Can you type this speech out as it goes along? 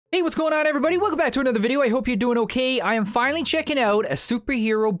Hey, what's going on, everybody? Welcome back to another video. I hope you're doing okay. I am finally checking out a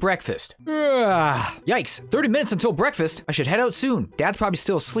superhero breakfast. Yikes, 30 minutes until breakfast. I should head out soon. Dad's probably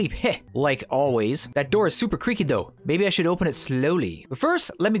still asleep, heh, like always. That door is super creaky though. Maybe I should open it slowly. But first,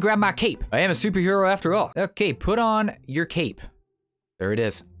 let me grab my cape. I am a superhero after all. Okay, put on your cape. There it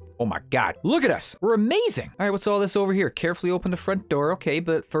is. Oh my God, look at us. We're amazing. All right, what's all this over here? Carefully open the front door. Okay,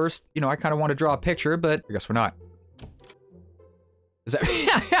 but first, you know, I kind of want to draw a picture, but I guess we're not. Is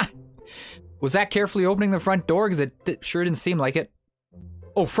that was that carefully opening the front door? Because it sure didn't seem like it.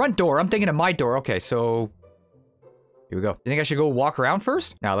 Oh, front door. I'm thinking of my door. Okay, so here we go. You think I should go walk around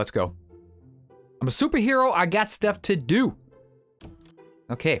first? Now let's go. I'm a superhero. I got stuff to do.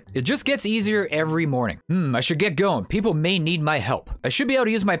 Okay, it just gets easier every morning. I should get going. People may need my help. I should be able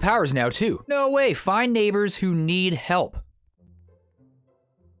to use my powers now too. No way. Find neighbors who need help.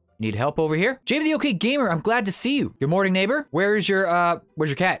 Need help over here? Jamie the OK Gamer, I'm glad to see you. Good morning, neighbor. Where's your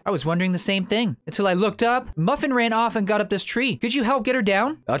cat? I was wondering the same thing. Until I looked up, Muffin ran off and got up this tree. Could you help get her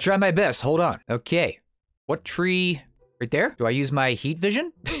down? I'll try my best, hold on. Okay, what tree? Right there? Do I use my heat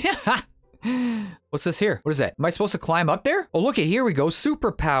vision? What's this here? What is that? Am I supposed to climb up there? Oh, look at, here we go,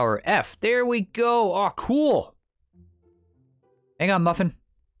 superpower, F. There we go, oh, cool. Hang on, Muffin.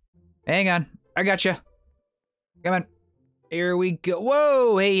 Hang on, I gotcha. Come on. Here we go.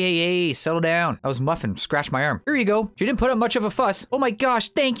 Whoa, hey, settle down. That was Muffin, scratched my arm. Here you go. She didn't put up much of a fuss. Oh my gosh,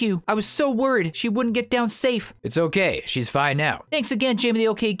 thank you. I was so worried she wouldn't get down safe. It's okay, she's fine now. Thanks again, Jamie the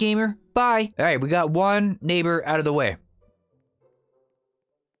OK Gamer. Bye. All right, we got one neighbor out of the way.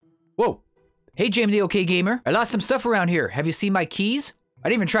 Whoa. Hey, Jamie the OK Gamer. I lost some stuff around here. Have you seen my keys? I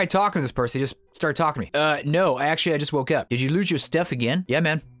didn't even try talking to this person, he just started talking to me. No, I just woke up. Did you lose your stuff again? Yeah,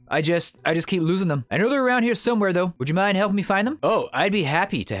 man. I just keep losing them. I know they're around here somewhere though. Would you mind helping me find them? Oh, I'd be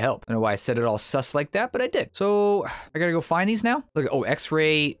happy to help. I don't know why I said it all sus like that, but I did. So I gotta go find these now. Look, oh,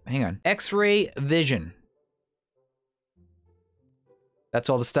 X-ray, hang on. X-ray vision. That's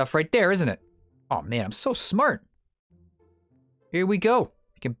all the stuff right there, isn't it? Oh man, I'm so smart. Here we go.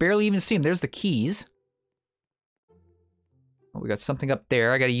 You can barely even see them. There's the keys. Oh, we got something up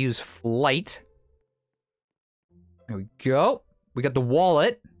there. I gotta use flight. There we go. We got the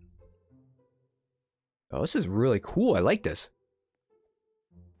wallet. Oh, this is really cool. I like this.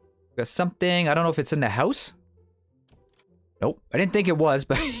 Got something. I don't know if it's in the house. Nope. I didn't think it was,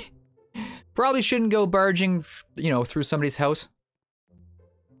 but probably shouldn't go barging, you know, through somebody's house.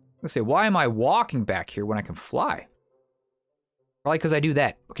 Let's say, why am I walking back here when I can fly? Probably because I do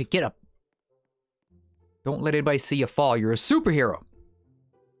that. Okay, get up. Don't let anybody see you fall. You're a superhero.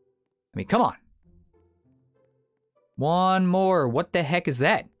 I mean, come on. One more. What the heck is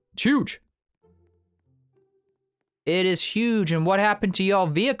that? It's huge. It is huge. And what happened to y'all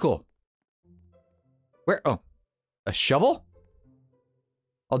vehicle? Where? Oh, a shovel?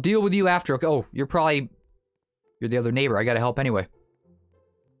 I'll deal with you after. Okay. Oh, you're the other neighbor. I gotta help anyway.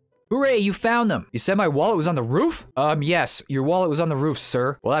 Hooray, you found them. You said my wallet was on the roof? Yes, your wallet was on the roof,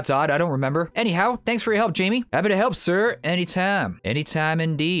 sir. Well, that's odd. I don't remember. Anyhow, thanks for your help, Jamie. Happy to help, sir. Anytime. Anytime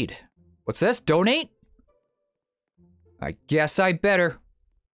indeed. What's this? Donate? I guess I better.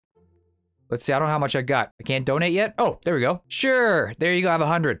 Let's see, I don't know how much I got. I can't donate yet? Oh, there we go. Sure, there you go, I have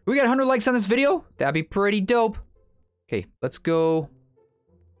 100. We got 100 likes on this video? That'd be pretty dope. Okay, let's go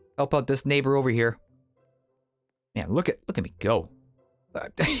help out this neighbor over here. Man, look at me go. I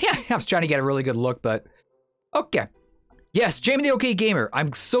was trying to get a really good look, but okay. Yes, Jamie the OK Gamer,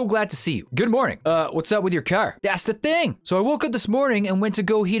 I'm so glad to see you. Good morning. What's up with your car? That's the thing. So I woke up this morning and went to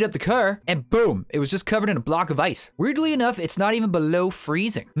go heat up the car, and boom, it was just covered in a block of ice. Weirdly enough, it's not even below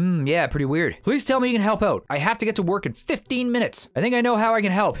freezing. Yeah, pretty weird. Please tell me you can help out. I have to get to work in 15 minutes. I think I know how I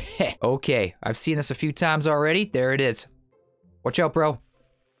can help. Heh. Okay, I've seen this a few times already. There it is. Watch out, bro.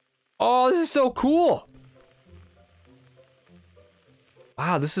 Oh, this is so cool.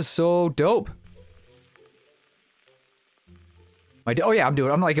 Wow, this is so dope. Oh yeah,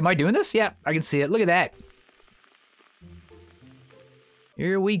 I'm like, am I doing this? Yeah, I can see it. Look at that.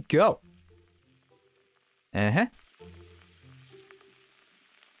 Here we go. Uh-huh.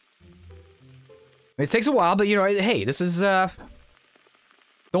 It takes a while, but you know, hey, this is, don't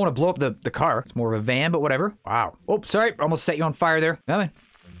want to blow up the car. It's more of a van, but whatever. Wow. Oh, sorry, almost set you on fire there. Come on.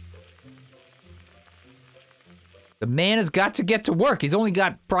 The man has got to get to work. He's only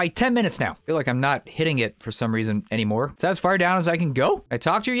got probably 10 minutes now. I feel like I'm not hitting it for some reason anymore. Is that as far down as I can go? I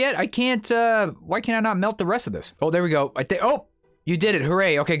talked to you yet? I can't, why can't I not melt the rest of this? Oh, there we go. Oh, you did it.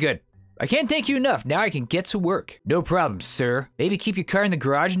 Hooray. Okay, good. I can't thank you enough. Now I can get to work. No problem, sir. Maybe keep your car in the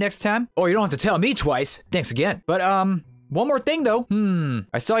garage next time? Oh, you don't have to tell me twice. Thanks again. But, one more thing though.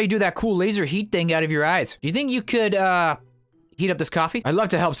 I saw you do that cool laser heat thing out of your eyes. Do you think you could, heat up this coffee? I'd love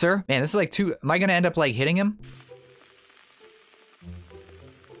to help, sir. Man, this is like too... Am I gonna end up like hitting him?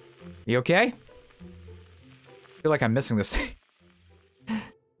 You okay? I feel like I'm missing this thing.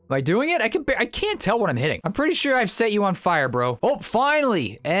 Am I doing it? I can't tell what I'm hitting. I'm pretty sure I've set you on fire, bro. Oh,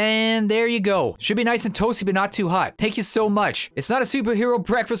 finally! And there you go. Should be nice and toasty, but not too hot. Thank you so much. It's not a superhero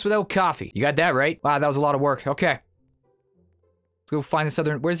breakfast without coffee. You got that right? Wow, that was a lot of work. Okay. Let's go find this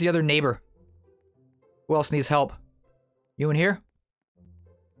other... Where's the other neighbor? Who else needs help? You in here?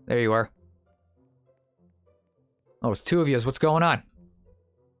 There you are. Oh, it's two of you. What's going on?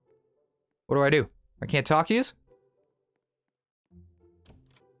 What do? I can't talk to you?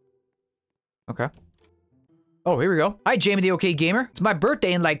 Okay. Oh, here we go. Hi, Jamie the OK Gamer. It's my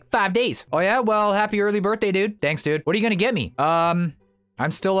birthday in like 5 days. Oh yeah? Well, happy early birthday, dude. Thanks, dude. What are you gonna get me? I'm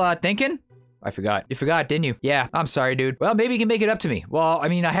still, thinking? I forgot. You forgot, didn't you? Yeah, I'm sorry, dude. Well, maybe you can make it up to me. Well, I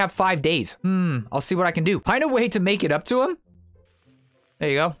mean, I have 5 days. I'll see what I can do. Find a way to make it up to him? There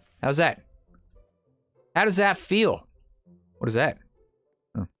you go. How's that? How does that feel? What is that?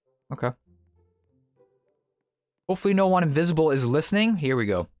 Oh, okay. Hopefully no one invisible is listening. Here we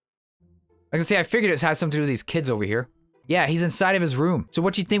go. I can say I figured it has something to do with these kids over here. Yeah, he's inside of his room. So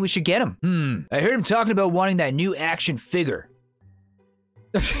what do you think we should get him? I heard him talking about wanting that new action figure.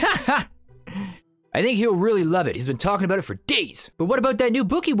 I think he'll really love it. He's been talking about it for days. But what about that new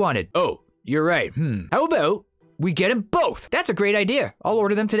book he wanted? Oh, you're right. How about we get him both? That's a great idea. I'll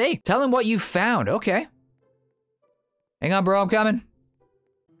order them today. Tell him what you found. Okay. Hang on, bro. I'm coming.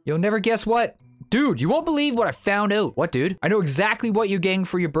 You'll never guess what. Dude, you won't believe what I found out. What, dude? I know exactly what you're getting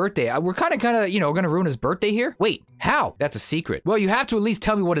for your birthday. We're kind of, you know, gonna ruin his birthday here. Wait, how? That's a secret. Well, you have to at least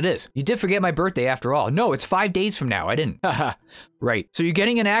tell me what it is. You did forget my birthday after all. No, it's 5 days from now. I didn't. Haha. Right. So you're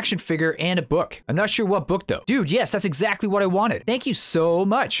getting an action figure and a book. I'm not sure what book, though. Dude, yes, that's exactly what I wanted. Thank you so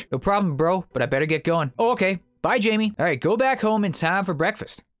much. No problem, bro, but I better get going. Oh, okay. Bye, Jamie. All right, go back home in time for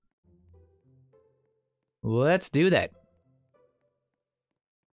breakfast. Let's do that.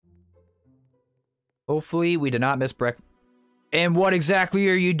 Hopefully, we did not miss breakfast. And what exactly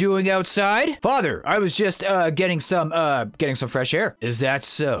are you doing outside? Father, I was just, getting some fresh air. Is that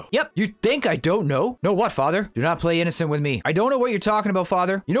so? Yep, you think I don't know? No what, Father? Do not play innocent with me. I don't know what you're talking about,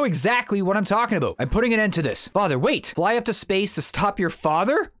 Father. You know exactly what I'm talking about. I'm putting an end to this. Father, wait. Fly up to space to stop your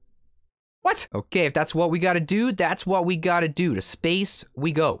father? What? Okay, if that's what we gotta do, that's what we gotta do. To space,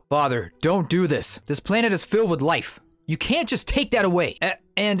 we go. Father, don't do this. This planet is filled with life. You can't just take that away.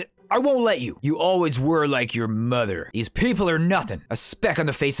 And I won't let you. You always were like your mother. These people are nothing. A speck on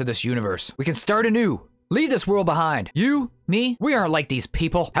the face of this universe. We can start anew. Leave this world behind. You, me, we aren't like these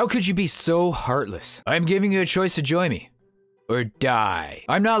people. How could you be so heartless? I'm giving you a choice to join me. Or die.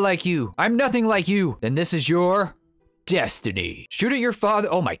 I'm not like you. I'm nothing like you. Then this is your destiny. Shoot at your father.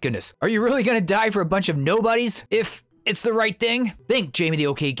 Oh my goodness. Are you really gonna die for a bunch of nobodies? If it's the right thing? Think, Jamie the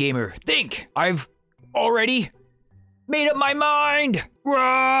OK Gamer. Think. I've already made up my mind.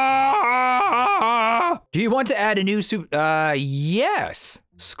 Do you want to add a new yes.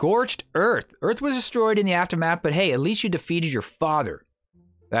 Scorched Earth. Earth was destroyed in the aftermath, but hey, at least you defeated your father.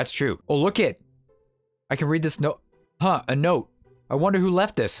 That's true. Oh, look it. I can read this note. Huh, a note. I wonder who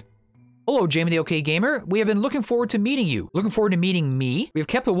left this. Hello, Jamie the OK Gamer. We have been looking forward to meeting you. Looking forward to meeting me? We have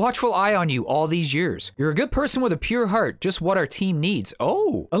kept a watchful eye on you all these years. You're a good person with a pure heart, just what our team needs.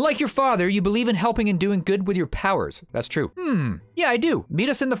 Oh. Unlike your father, you believe in helping and doing good with your powers. That's true. Yeah, I do. Meet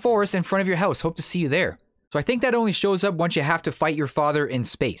us in the forest in front of your house. Hope to see you there. So I think that only shows up once you have to fight your father in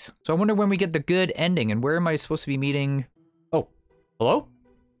space. So I wonder when we get the good ending, and where am I supposed to be meeting? Oh, hello?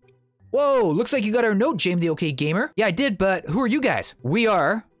 Whoa, looks like you got our note, Jamie the OK Gamer. Yeah, I did, but who are you guys? We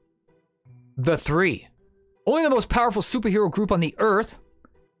are the Three. Only the most powerful superhero group on the Earth.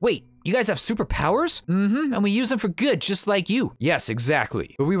 Wait, you guys have superpowers? And we use them for good, just like you. Yes,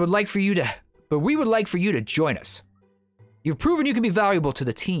 exactly. But we would like for you to join us. You've proven you can be valuable to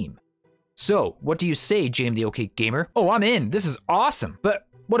the team. So, what do you say, Jamie the OK Gamer? Oh, I'm in. This is awesome. But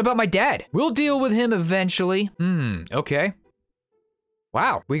what about my dad? We'll deal with him eventually. Okay.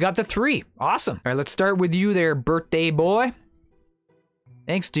 Wow, we got the Three. Awesome. All right, let's start with you there, birthday boy.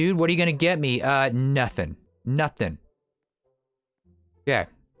 Thanks, dude. What are you gonna get me? Nothing. Nothing. Yeah.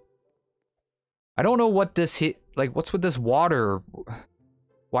 I don't know what this like, what's with this water?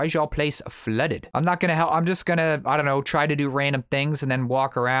 Why is y'all place flooded? I'm not gonna help. I'm just gonna, I don't know, try to do random things and then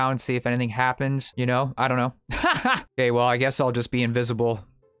walk around, see if anything happens, you know? I don't know. Okay, well, I guess I'll just be invisible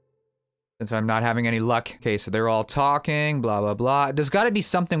since I'm not having any luck. Okay, so they're all talking, blah, blah, blah. There's gotta be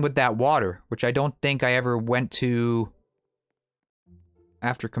something with that water, which I don't think I ever went to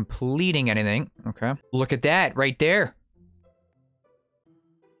after completing anything. Okay. Look at that right there.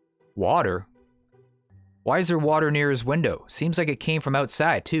 Water? Why is there water near his window? Seems like it came from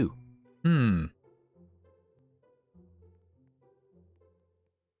outside, too.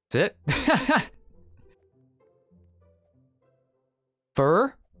 That's it?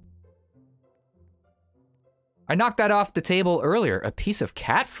 Fur? I knocked that off the table earlier. A piece of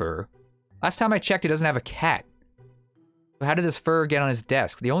cat fur? Last time I checked, it doesn't have a cat. So how did this fur get on his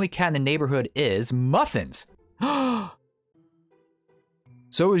desk? The only cat in the neighborhood is Muffins.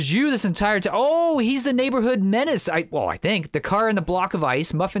 So it was you this entire time. Oh, he's the neighborhood menace. I think. The car in the block of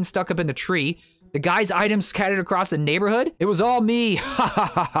ice, Muffin stuck up in the tree, the guy's items scattered across the neighborhood. It was all me. Ha ha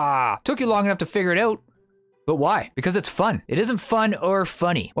ha ha. Took you long enough to figure it out. But why? Because it's fun. It isn't fun or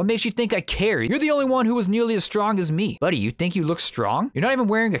funny. What makes you think I care? You're the only one who was nearly as strong as me. Buddy, you think you look strong? You're not even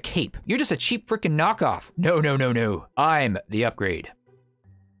wearing a cape. You're just a cheap freaking knockoff. No, no, no, no. I'm the upgrade.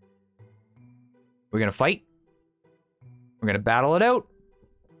 We're gonna fight. We're gonna battle it out.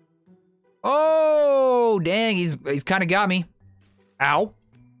 Oh, dang, he's kind of got me. Ow.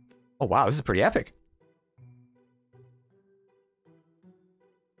 Oh, wow, this is pretty epic.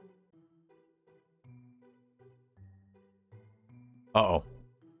 Uh-oh.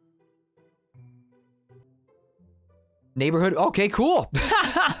 Neighborhood, okay, cool.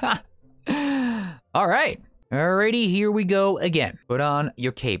 All right. Alrighty, here we go again. Put on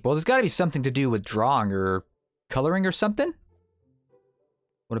your cape. Well, there's gotta be something to do with drawing or coloring or something.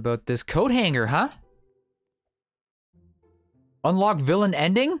 What about this coat hanger, huh? Unlock villain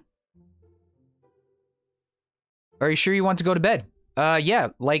ending? Are you sure you want to go to bed? Yeah,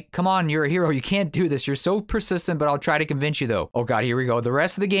 like, come on, you're a hero. You can't do this. You're so persistent, but I'll try to convince you, though. Oh, God, here we go. The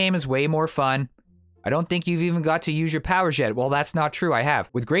rest of the game is way more fun. I don't think you've even got to use your powers yet. Well, that's not true. I have.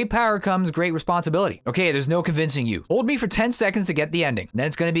 With great power comes great responsibility. Okay, there's no convincing you. Hold me for 10 seconds to get the ending. Then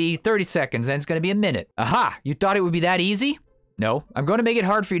it's gonna be 30 seconds. Then it's gonna be a minute. Aha! You thought it would be that easy? No. I'm going to make it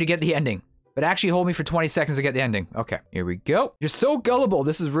hard for you to get the ending. But actually hold me for 20 seconds to get the ending. Okay, here we go. You're so gullible.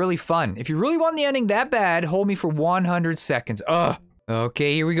 This is really fun. If you really want the ending that bad, hold me for 100 seconds. Ugh.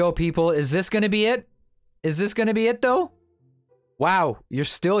 Okay, here we go, people. Is this gonna be it? Is this gonna be it, though? Wow, you're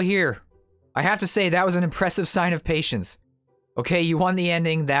still here. I have to say, that was an impressive sign of patience. Okay, you want the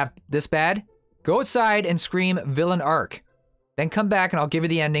ending this bad? Go outside and scream villain arc. Then come back and I'll give you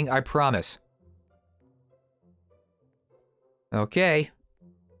the ending, I promise. Okay.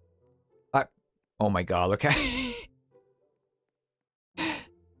 Oh my God, look how...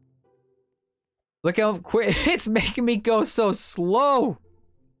 Look how quick, it's making me go so slow.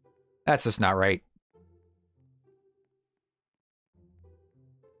 That's just not right.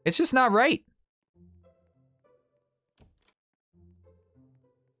 It's just not right.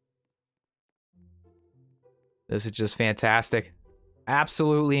 This is just fantastic.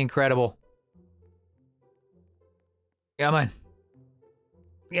 Absolutely incredible. Come on.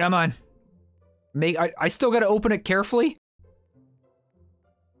 Come on. I still gotta open it carefully.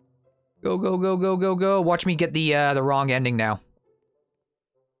 Go, go, go, go, go, go. Watch me get the wrong ending now.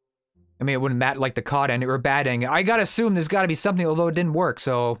 I mean, it wouldn't matter, like the COD ending or bad ending. I gotta assume there's gotta be something, although it didn't work,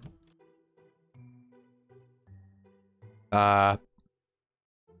 so...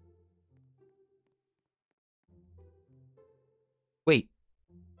 Wait.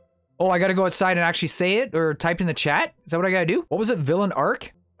 Oh, I gotta go outside and actually say it? Or type in the chat? Is that what I gotta do? What was it? Villain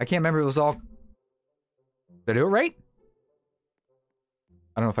arc? I can't remember, it was all... Did I do it right?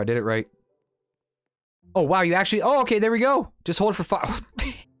 I don't know if I did it right. Oh, wow, you actually... Oh, okay, there we go. Just hold it for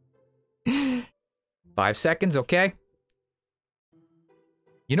 5 seconds, okay.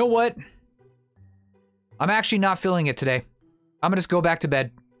 You know what? I'm actually not feeling it today. I'm gonna just go back to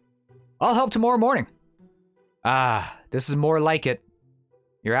bed. I'll help tomorrow morning. Ah, this is more like it.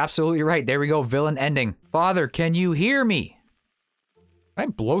 You're absolutely right. There we go, villain ending. Father, can you hear me? Can I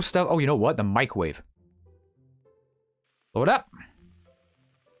blow stuff? Oh, you know what? The microwave. Blow it up.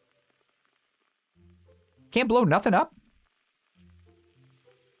 Can't blow nothing up?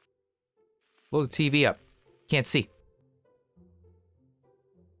 Blow the TV up. Can't see.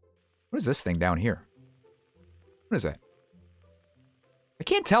 What is this thing down here? What is that? I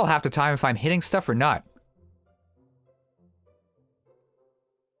can't tell half the time if I'm hitting stuff or not.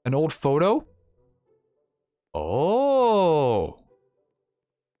 An old photo? Oh.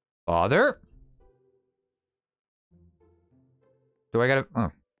 Father? Do I gotta...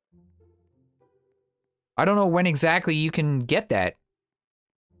 Oh. I don't know when exactly you can get that.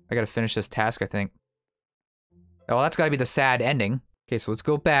 I gotta finish this task, I think. Oh, well, that's gotta be the sad ending. Okay, so let's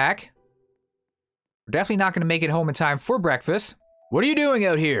go back. We're definitely not gonna make it home in time for breakfast. What are you doing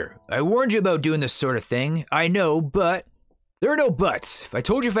out here? I warned you about doing this sort of thing. I know, but... There are no buts. If I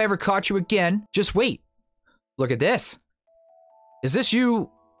told you if I ever caught you again, just wait. Look at this. Is this you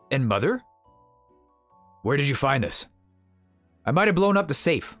and Mother? Where did you find this? I might have blown up the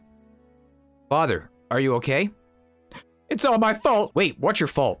safe. Father, are you okay? It's all my fault. Wait, what's your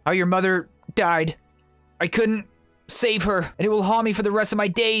fault? How your mother died. I couldn't save her, and it will haunt me for the rest of my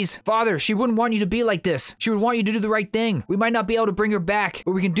days. Father, she wouldn't want you to be like this. She would want you to do the right thing. We might not be able to bring her back,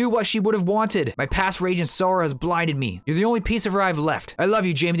 but we can do what she would have wanted. My past rage and sorrow has blinded me. You're the only piece of her I've left. I love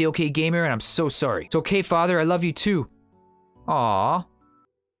you, Jamie the OK Gamer, and I'm so sorry. It's okay, Father. I love you too. Aww.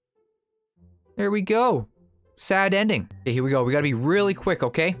 There we go. Sad ending. Okay, here we go. We gotta be really quick,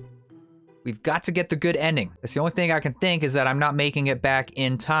 okay? We've got to get the good ending. That's the only thing I can think is that I'm not making it back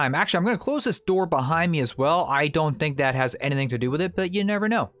in time. Actually, I'm gonna close this door behind me as well. I don't think that has anything to do with it, but you never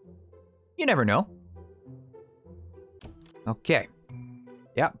know. You never know. Okay.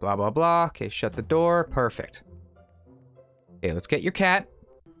 Yeah, blah, blah, blah. Okay, shut the door. Perfect. Okay, let's get your cat.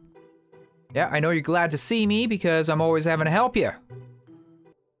 Yeah, I know you're glad to see me because I'm always having to help you.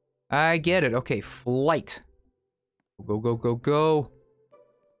 I get it. Okay, flight. Go, go, go, go.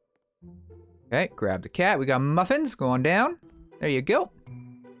 Okay, grab the cat. We got muffins going down. There you go.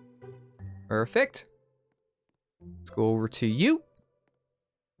 Perfect. Let's go over to you.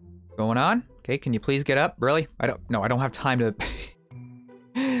 Going on. Okay, can you please get up? Really? I don't have time to...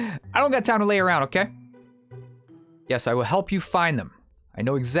 I don't got time to lay around, okay? Yes, I will help you find them. I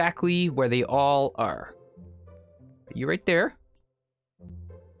know exactly where they all are. Are you right there?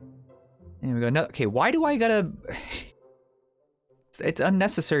 And we go, no, okay, why do I gotta... It's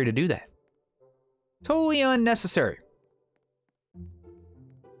unnecessary to do that. Totally unnecessary.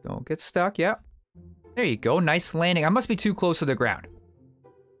 Don't get stuck, yeah. There you go, nice landing. I must be too close to the ground.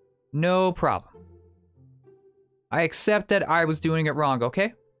 No problem. I accept that I was doing it wrong,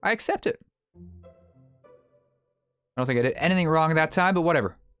 okay? I accept it. I don't think I did anything wrong that time, but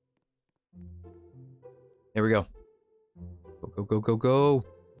whatever. There we go. Go, go, go, go, go.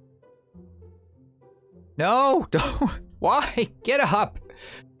 No, don't. Why? Get up.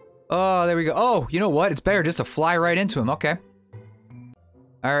 Oh, there we go. Oh, you know what? It's better just to fly right into him. Okay.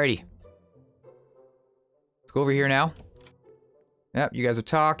 Alrighty. Let's go over here now. Yep, you guys are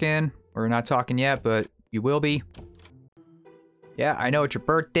talking. Or not talking yet, but you will be. Yeah, I know it's your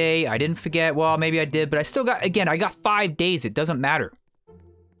birthday. I didn't forget. Well, maybe I did, but I still got, again, I got 5 days. It doesn't matter.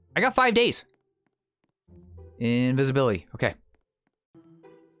 I got 5 days. Invisibility. Okay.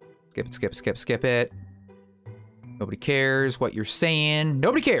 Skip it, skip it, skip it, skip it. Nobody cares what you're saying.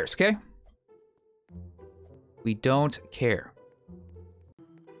 Nobody cares, okay? We don't care.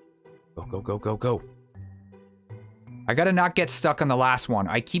 Go, go, go, go, go. I gotta not get stuck on the last one.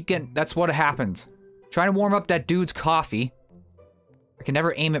 I keep getting... That's what happens. Trying to warm up that dude's coffee. I can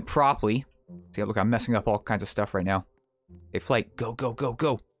never aim it properly. See, look, I'm messing up all kinds of stuff right now. Okay, flight. Go, go, go,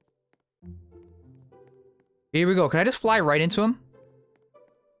 go. Here we go. Can I just fly right into him?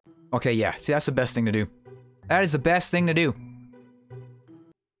 Okay, yeah. See, that's the best thing to do. That is the best thing to do.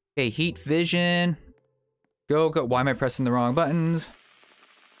 Okay, heat vision. Go, go. Why am I pressing the wrong buttons?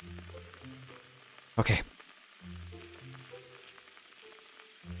 Okay.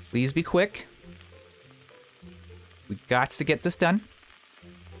 Please be quick. We got to get this done.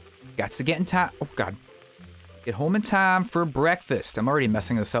 Got to get in time. Oh, God. Get home in time for breakfast. I'm already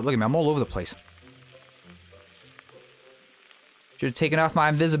messing this up. Look at me. I'm all over the place. Should have taken off my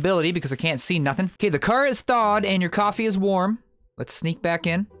invisibility because I can't see nothing. Okay, the car is thawed and your coffee is warm. Let's sneak back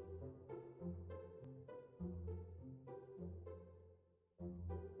in.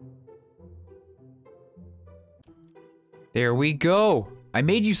 There we go. I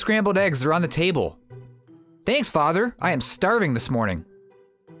made you scrambled eggs. They're on the table. Thanks, Father. I am starving this morning.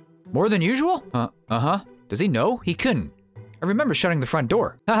 More than usual? Uh-huh. Does he know? He couldn't. I remember shutting the front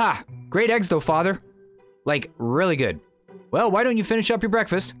door. Haha. Great eggs though, Father. Like, really good. Well, why don't you finish up your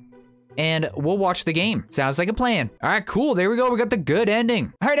breakfast? And we'll watch the game. Sounds like a plan. All right, cool. There we go. We got the good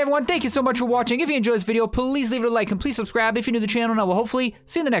ending. All right, everyone. Thank you so much for watching. If you enjoyed this video, please leave it a like and please subscribe if you're new to the channel. And I will hopefully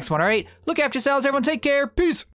see you in the next one, all right? Look after yourselves, everyone. Take care. Peace.